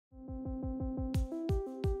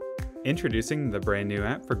Introducing the brand new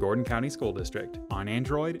app for Gordon County School District on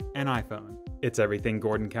Android and iPhone. It's everything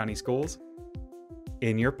Gordon County Schools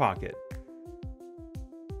in your pocket.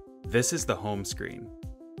 This is the home screen.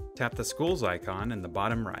 Tap the schools icon in the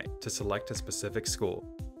bottom right to select a specific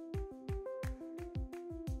school.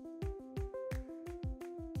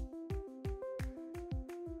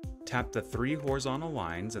 Tap the 3 horizontal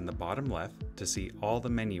lines in the bottom left to see all the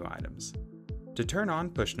menu items. To turn on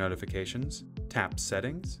push notifications, tap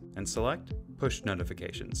Settings and select Push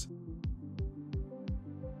Notifications.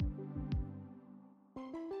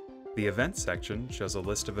 The Events section shows a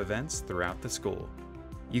list of events throughout the school.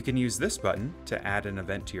 You can use this button to add an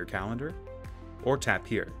event to your calendar, or tap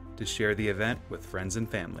here to share the event with friends and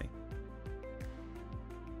family.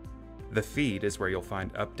 The feed is where you'll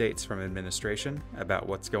find updates from administration about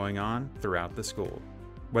what's going on throughout the school,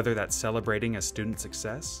 whether that's celebrating a student's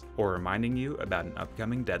success or reminding you about an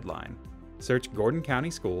upcoming deadline. Search Gordon County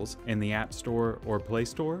Schools in the App Store or Play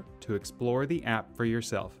Store to explore the app for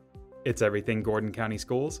yourself. It's everything Gordon County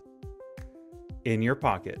Schools in your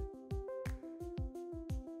pocket.